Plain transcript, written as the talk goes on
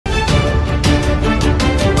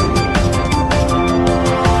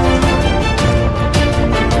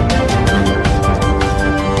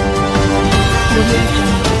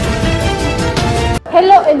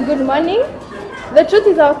morning. The truth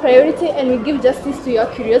is our priority and we give justice to your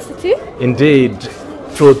curiosity. Indeed,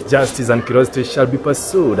 truth, justice and curiosity shall be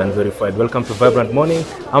pursued and verified. Welcome to Vibrant Morning.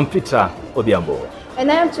 I'm Peter Odhiambo. And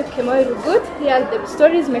I am Chepkemoi Rugut. Here are the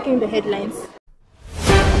stories making the headlines.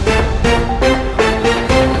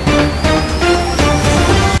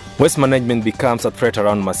 Waste management becomes a threat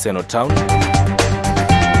around Maseno town.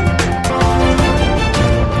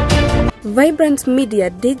 Vibrant Media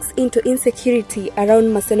digs into insecurity around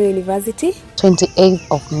Maseno University. 28th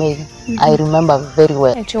of May, I remember very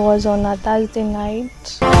well. It was on a Thursday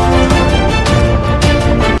night.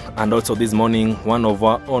 And also this morning, one of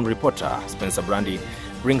our own reporter, Spencer Brandy,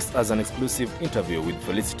 brings us an exclusive interview with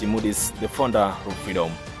Felicity Moody's, the founder of Freedom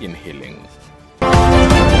in Healing.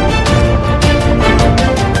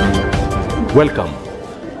 Welcome.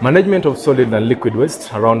 Management of solid and liquid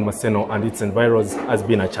waste around Maseno and its environs has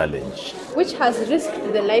been a challenge, which has risked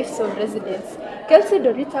the lives of residents. Kelsey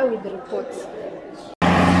Dorita with the reports.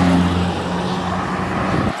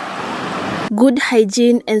 Good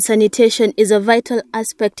hygiene and sanitation is a vital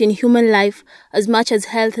aspect in human life as much as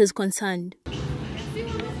health is concerned.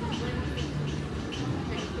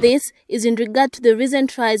 This is in regard to the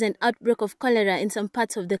recent rise and outbreak of cholera in some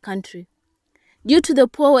parts of the country. Due to the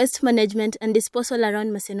poor waste management and disposal around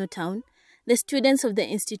Maseno town, the students of the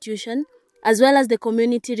institution, as well as the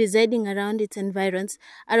community residing around its environs,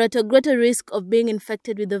 are at a greater risk of being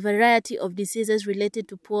infected with a variety of diseases related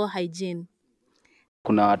to poor hygiene.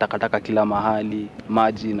 Kuna takataka kila mahali,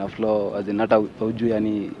 maji na flow, hata ujui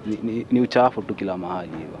yani ni uchafu tu kila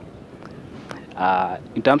mahali hivyo.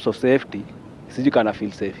 In terms of safety, sijui kana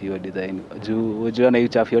feel safe hiyo design. Ujui na hiyo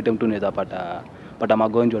uchafu yote mtu anaweza pata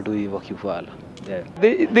magonjwa tu hivyo kifala. Yeah.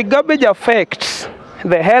 The garbage affects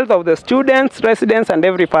the health of the students, residents and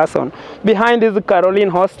every person. Behind is the Caroline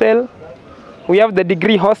hostel. We have the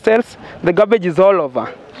degree hostels. The garbage is all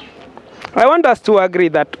over. I want us to agree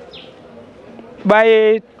that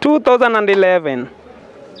by 2011,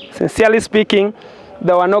 sincerely speaking,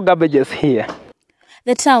 there were no garbages here.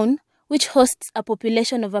 The town, which hosts a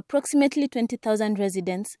population of approximately 20,000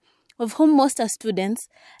 residents, of whom most are students,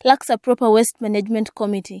 lacks a proper waste management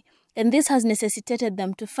committee, and this has necessitated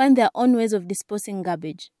them to find their own ways of disposing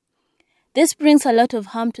garbage. This brings a lot of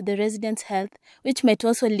harm to the residents' health, which might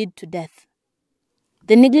also lead to death.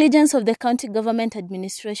 The negligence of the county government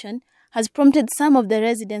administration has prompted some of the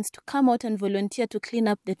residents to come out and volunteer to clean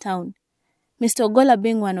up the town, Mr. Ogola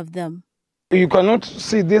being one of them. You cannot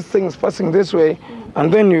see these things passing this way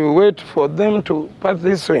and then you wait for them to pass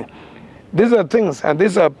this way. These are things and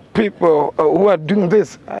these are people who are doing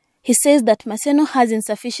this. He says that Maseno has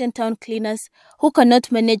insufficient town cleaners who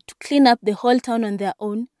cannot manage to clean up the whole town on their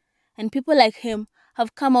own, and people like him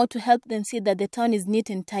have come out to help them see that the town is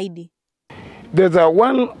neat and tidy. There's a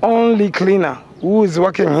one only cleaner who is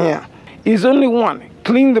working here. He's only one.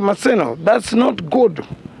 Clean the Maseno. That's not good.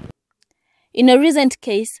 In a recent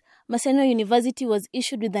case, Maseno University was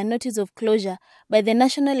issued with a notice of closure by the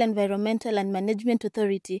National Environmental and Management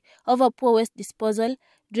Authority over poor waste disposal,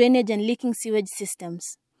 drainage and leaking sewage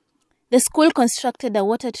systems. The school constructed a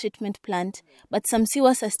water treatment plant, but some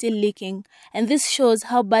sewers are still leaking, and this shows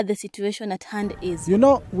how bad the situation at hand is. You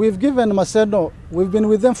know, we've given Maseno, we've been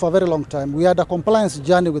with them for a very long time. We had a compliance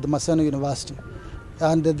journey with Maseno University,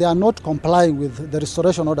 and they are not complying with the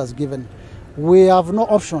restoration orders given. We have no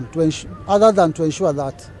option other than to ensure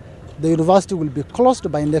that the university will be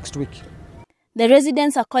closed by next week. The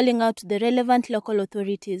residents are calling out to the relevant local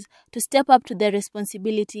authorities to step up to their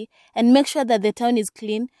responsibility and make sure that the town is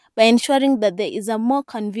clean by ensuring that there is a more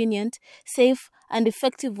convenient, safe and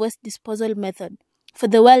effective waste disposal method for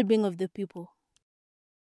the well-being of the people.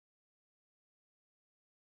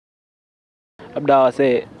 Labda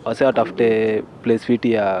wase watafute place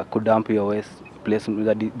fiti ya kudump your waste, place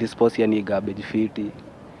za dispose yani garbage fiti.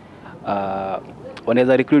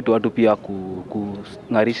 Wanaweza recruit watu pia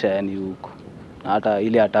kungarisha yani huko. Hata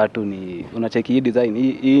ile atatu ni unacheki hii design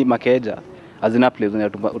hii makeja hazina place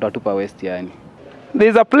utatupa waste yani. There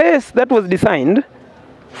is a place that was designed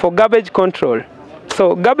for garbage control.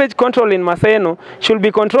 So garbage control in Maseno should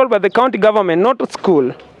be controlled by the county government, not the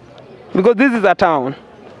school. Because this is a town.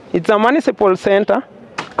 It's a municipal center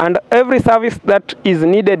and every service that is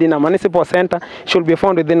needed in a municipal center should be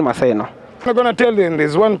found within Maseno. I'm going to tell you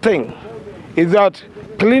this one thing, is that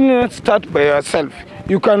cleanliness starts by yourself.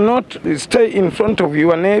 You cannot stay in front of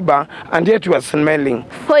your neighbor and yet you are smelling.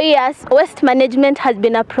 For years, waste management has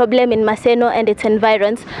been a problem in Maseno and its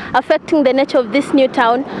environs, affecting the nature of this new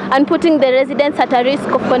town and putting the residents at a risk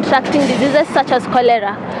of contracting diseases such as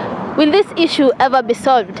cholera. Will this issue ever be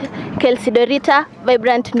solved? Kelsey Dorita,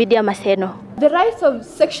 Vibrant Media, Maseno. The rise of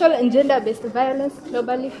sexual and gender-based violence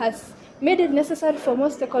globally has made it necessary for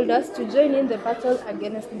most stakeholders to join in the battle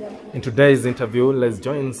against them. In today's interview, let's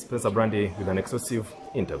join Spencer Brandy with an exclusive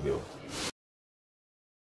interview.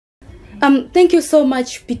 Thank you so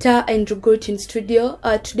much, Peter and Rugut in studio.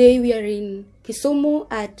 Today we are in Kisumu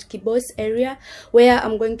at Kibos area, where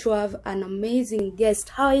I'm going to have an amazing guest.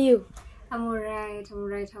 How are you? I'm alright.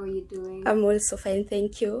 How are you doing? I'm also fine,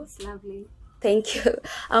 thank you. It's lovely. Thank you.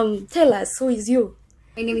 Tell us, who is you?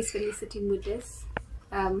 My name is Felicity Mudis.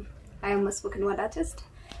 I am a spoken word artist,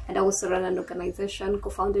 and I also run an organization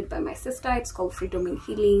co-founded by my sister. It's called Freedom in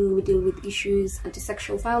Healing. We deal with issues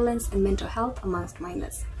anti-sexual violence and mental health amongst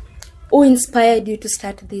minors. Who inspired you to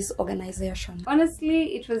start this organization?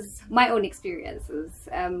 Honestly, it was my own experiences,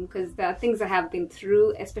 because there are things I have been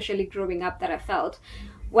through, especially growing up, that I felt,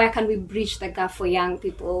 where can we bridge the gap for young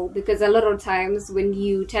people? Because a lot of times when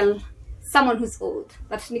you tell someone who's old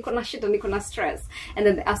that niko na shida, niko na stress, and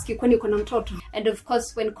then they ask you kwani uko na mtoto. And of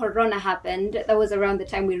course, when Corona happened, that was around the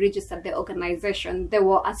time we registered the organization. There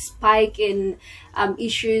were a spike in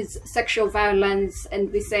issues, sexual violence,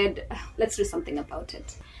 and we said, let's do something about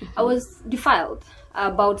it. I was defiled,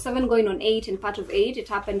 about 7 going on 8, and part of 8, it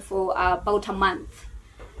happened for about a month.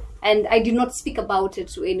 And I did not speak about it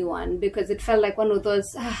to anyone because it felt like one of those,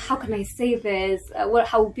 how can I say this?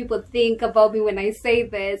 How people think about me when I say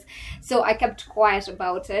this? So I kept quiet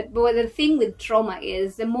about it. But the thing with trauma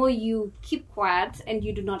is, the more you keep quiet and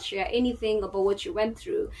you do not share anything about what you went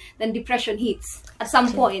through, then depression hits at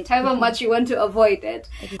some point, however much you want to avoid it.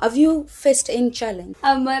 Have you faced any challenge?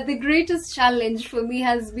 The greatest challenge for me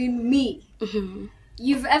has been me.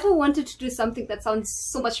 You've ever wanted to do something that sounds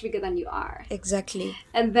so much bigger than you are. Exactly.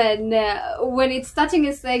 And then when it's starting,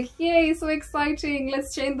 it's like, yay, so exciting,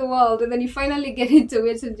 let's change the world. And then you finally get into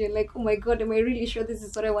it and you're like, oh my God, am I really sure this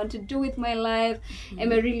is what I want to do with my life?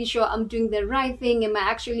 Am I really sure I'm doing the right thing? Am I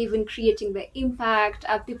actually even creating the impact?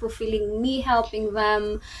 Are people feeling me helping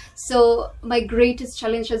them? So my greatest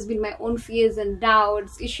challenge has been my own fears and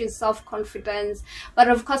doubts, issues, self-confidence. But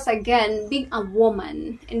of course, again, being a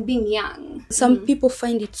woman and being young. Some people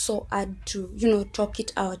find it so hard to, talk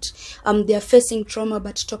it out. They are facing trauma,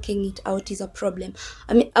 but talking it out is a problem.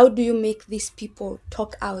 I mean, how do you make these people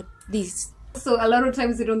talk out this? So a lot of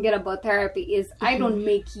times we don't get about therapy is I don't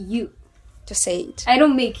make you to say it. I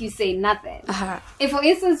don't make you say nothing. If for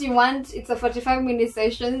instance it's a 45-minute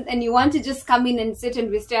session and you want to just come in and sit and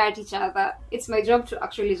we stare at each other, it's my job to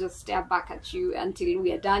actually just stare back at you until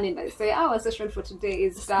we are done, and I say, our session for today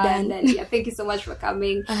is done. And yeah, thank you so much for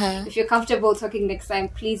coming. If you're comfortable talking next time,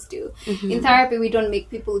 please do. In therapy, we don't make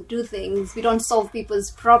people do things. We don't solve people's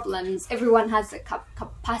problems. Everyone has the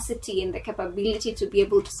capacity and the capability to be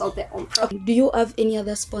able to solve their own problems. Do you have any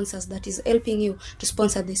other sponsors that is helping you to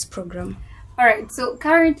sponsor this program? Alright, so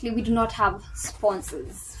currently we do not have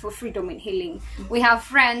sponsors for Freedom in Healing. We have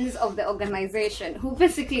friends of the organization who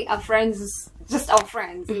basically are friends, just our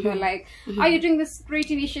friends. And they're like, are you doing this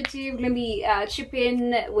great initiative? Let me chip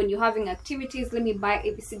in when you're having activities. Let me buy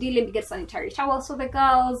ABCD. Let me get sanitary towels for the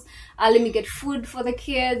girls. Let me get food for the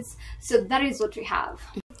kids. So that is what we have.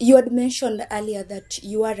 You had mentioned earlier that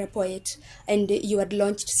you are a poet and you had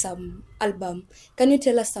launched some album. Can you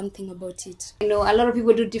tell us something about it? A lot of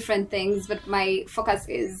people do different things, but my focus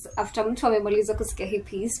is after mtu amemaliza kusikia hii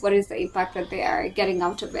piece, what is the impact that they are getting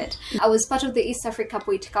out of it? I was part of the East Africa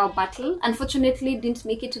Poetical Battle. Unfortunately, didn't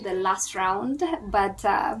make it to the last round, but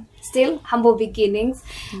still humble beginnings.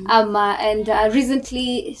 And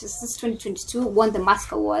recently, since 2022, won the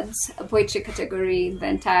Mask Awards, a poetry category in the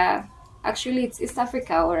entire. Actually, it's East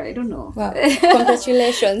Africa, or I don't know. Wow.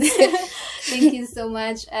 Congratulations. Thank you so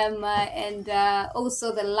much. And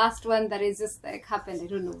also the last one that is just like happened, I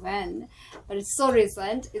don't know when, but it's so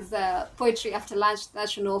recent, is the Poetry After Lunch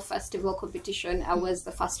National Festival competition. I was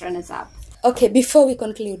the first runners-up. Okay, before we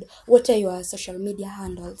conclude, what are your social media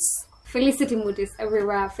handles? Felicity Mudis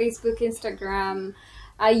everywhere, Facebook, Instagram,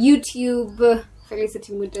 YouTube.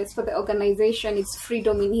 Felicity Mudis. For the organization, it's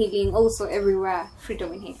Freedom in Healing, also everywhere.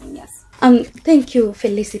 Freedom in Healing, yes. Thank you,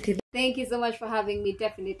 Felicity. Thank you so much for having me.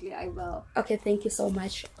 Definitely, I will. Okay, thank you so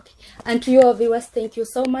much. Okay. And to your viewers, thank you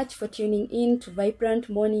so much for tuning in to Vibrant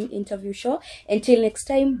Morning Interview Show. Until next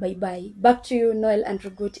time, bye-bye. Back to you, Noel and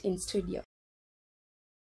Rugut in studio.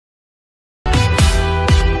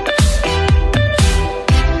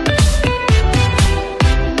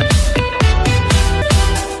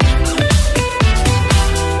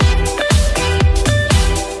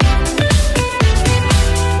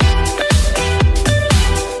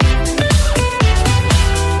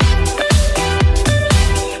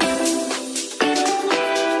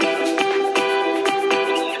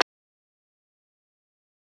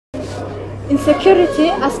 In Insecurity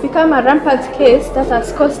has become a rampant case that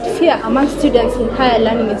has caused fear among students in higher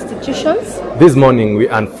learning institutions. This morning, we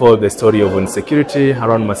unfold the story of insecurity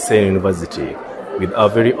around Maseno University with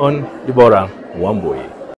our very own Deborah Wambui.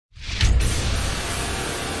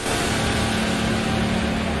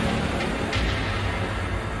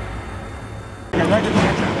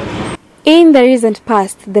 In the recent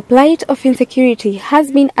past, the plight of insecurity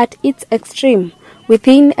has been at its extreme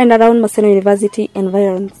within and around Maseno University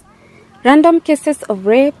environs. Random cases of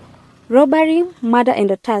rape, robbery, murder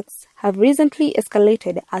and attacks have recently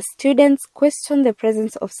escalated as students question the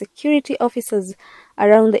presence of security officers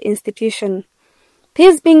around the institution.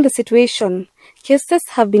 This being the situation, cases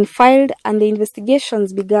have been filed and the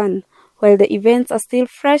investigations begun, while the events are still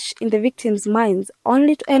fresh in the victims' minds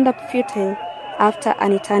only to end up futile after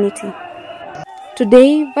an eternity.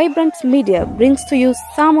 Today, Vibrant Media brings to you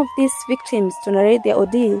some of these victims to narrate their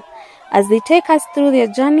ordeal as they take us through their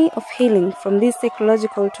journey of healing from this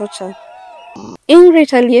psychological torture. In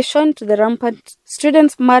retaliation to the rampant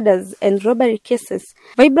student murders and robbery cases,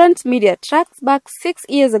 Vibrant Media tracks back 6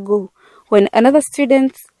 years ago when another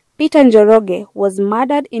student, Peter Njoroge, was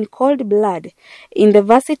murdered in cold blood in the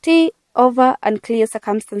varsity over unclear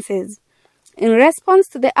circumstances. In response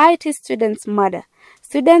to the IT student's murder,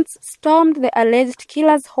 students stormed the alleged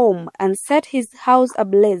killer's home and set his house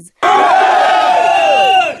ablaze.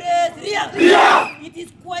 It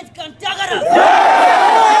is quite cantankerous.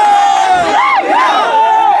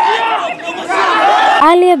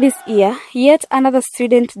 Earlier this year, yet another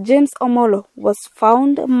student, James Omolo, was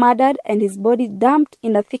found murdered and his body dumped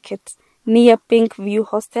in a thicket near Pink View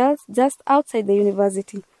Hostels just outside the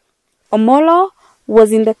university. Omolo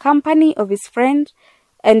was in the company of his friend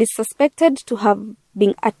and is suspected to have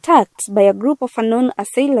been attacked by a group of unknown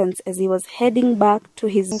assailants as he was heading back to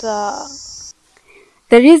his...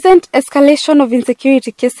 The recent escalation of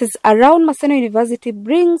insecurity cases around Maseno University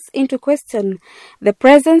brings into question the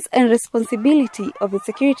presence and responsibility of the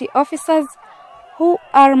security officers who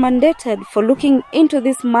are mandated for looking into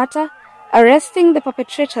this matter, arresting the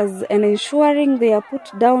perpetrators and ensuring they are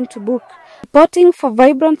put down to book. Reporting for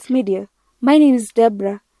Vibrant Media, my name is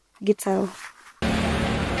Deborah Gitao.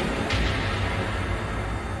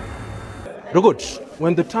 Rogot,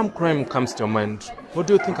 when the term crime comes to your mind, what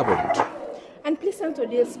do you think about it? And please send to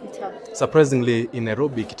this, Peter. Surprisingly, in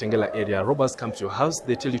Nairobi, Kitengela area, robbers come to your house,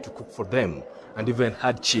 they tell you to cook for them, and even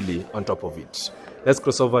add chili on top of it. Let's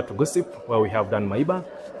cross over to Gossip, where we have Dan Maiba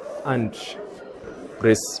and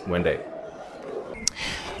Grace Mwende.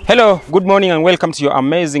 Hello, good morning and welcome to your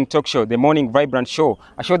amazing talk show, The Morning Vibrant Show,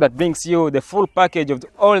 a show that brings you the full package of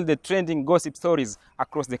all the trending gossip stories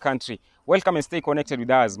across the country. Welcome and stay connected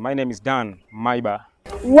with us. My name is Dan Maiba.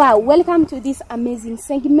 Wow, welcome to this amazing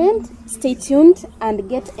segment. Stay tuned and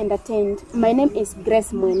get entertained. My name is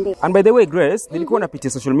Grace Mwende. And by the way, Grace, nilikuwa napitia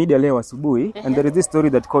social media leo asubuhi and there is this story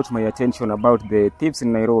that caught my attention about the thieves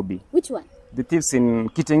in Nairobi. Which one? The thieves in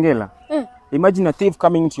Kitengela. Imagine a thief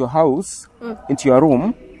coming into your house, into your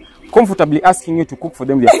room, comfortably asking you to cook for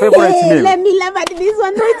them their favorite meal. Let me laugh at this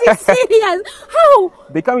one. No, it is serious. How?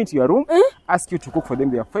 They come into your room, ask you to cook for them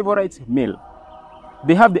their favorite meal.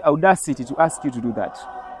 They have the audacity to ask you to do that.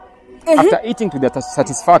 After eating to their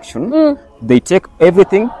satisfaction, they take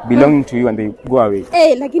everything belonging to you and they go away.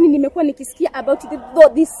 Hey, lakini nimekuwa nikisikia about it, though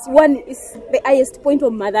this one is the highest point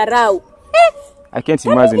of madharau. I can't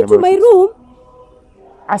imagine about to my room,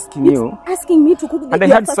 asking you, asking me to cook. And I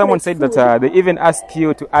heard someone said that they even ask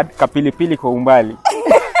you to add kapilipili kwa umbali.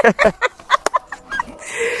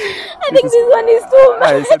 I think this one is too much.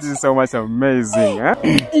 I said this is so much amazing. Huh?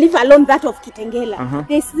 Leave alone that of Kitengela.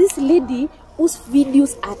 There's this lady whose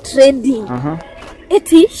videos are trending.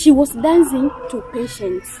 Eti, she was dancing to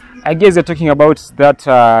patients. I guess you're talking about that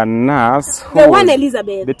nurse. The one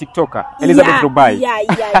Elizabeth. The TikToker. Elizabeth Rubai. Yeah,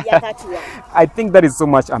 that one. I think that is so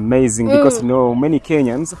much amazing because, you know, many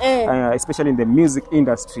Kenyans, especially in the music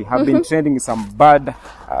industry, have been trending some bad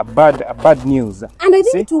news. And I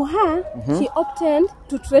think to her, she opted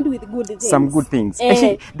to trend with good things. Some good things.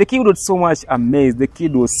 The kid was so much amazed. The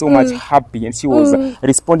kid was so much happy and she was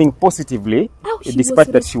responding positively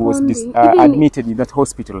despite that she was admitted in that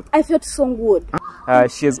hospital. I felt so good.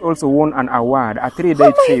 She has also won an award, a 3-day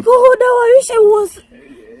trip. Oh my God, I wish I was.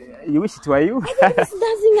 You wish it were you? I think it's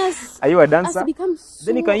dancing as. Are you a dancer? Has become so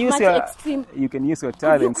then you can use your extreme. You can use your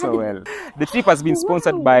talent so well. The trip has been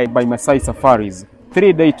sponsored by Masai Safaris.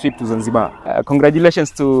 3-day trip to Zanzibar.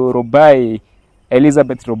 Congratulations to Rubai,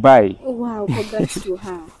 Elizabeth Rubai. Wow, congrats to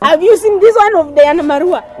her. Have you seen this one of Diana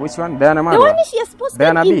Marua? Which one? Diana Marua? The one she has posted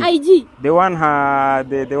Diana in IG. The one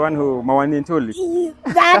who Mawani Ntuli.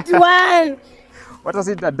 That one. What has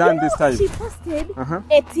it done this time? She posted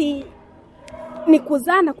Eti ni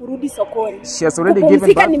kuzaa na kurudi sokoni. She has already given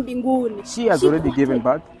Kupumzika ni birth. mbinguni. She has already given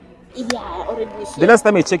birth. Yeah, already. The last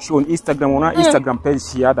time I checked she on Instagram, on her Instagram page,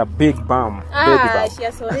 she had a big bum, baby bum. She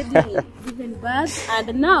has already given birth,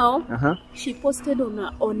 and now she posted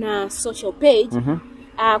on a social page,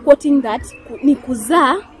 quoting that ni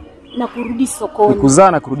kuzaa na kurudi sokoni.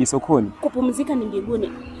 Kuzaa na kurudi sokoni. Kupumzika ni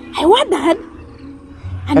mbinguni. I wondered,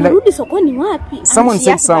 anarudi sokoni wapi? Someone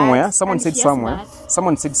said somewhere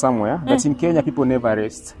that in Kenya people never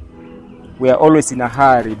rest. We are always in a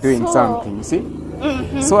hurry doing something, you see?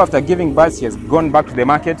 So after giving birth, she has gone back to the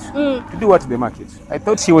market. To do what to the market? I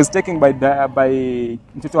thought she was taken by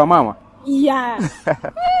mtoto wa mama. Yeah.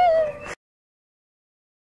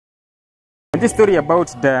 And this story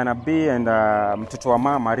about Diana B and mtoto wa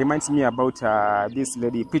mama reminds me about this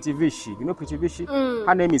lady, Pretty Vishi. You know Pretty Vishi?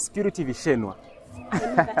 Her name is Purity Vishenwa.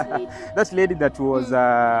 That lady that was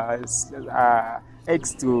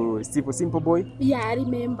ex to Steve Simple Boy. Yeah, I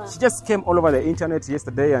remember. She just came all over the internet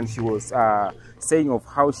yesterday and she was saying of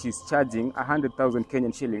how she's charging 100,000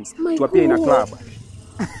 Kenyan shillings to appear in a club.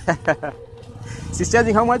 She's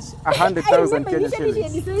charging how much? 100,000 Kenyan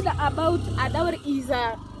shillings. She said about a dowry is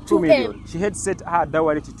 2 million. She had set her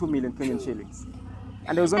dowry to 2 million Kenyan shillings.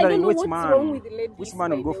 And I was wondering which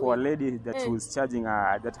man will go for a lady that was charging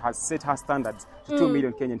that has set her standards to 2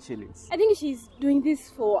 million Kenyan shillings. I think she's doing this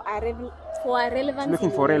for a relevance. Looking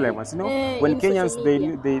for relevance, you know. When Kenyans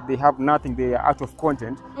they have nothing, they are out of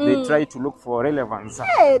content. They try to look for relevance.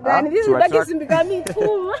 Hey, Danny, this is becoming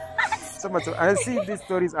too much. So much. I see these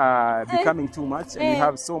stories are becoming too much, and we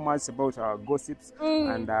have so much about our gossips.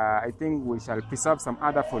 And I think we shall preserve some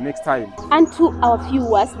other for next time. And to our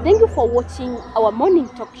viewers, thank you for watching our morning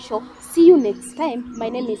talk show. See you next time. My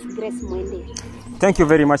name is Grace Mwende. Thank you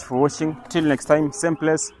very much for watching. Till next time, same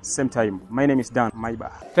place, same time. My name is Dan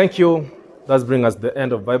Maiba. Thank you. That brings us the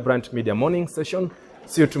end of Vibrant Media Morning Session.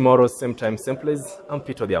 See you tomorrow, same time, same place. I'm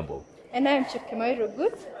Peter Diambo. And I'm Chip Kimairo.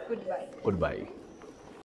 Goodbye. Goodbye.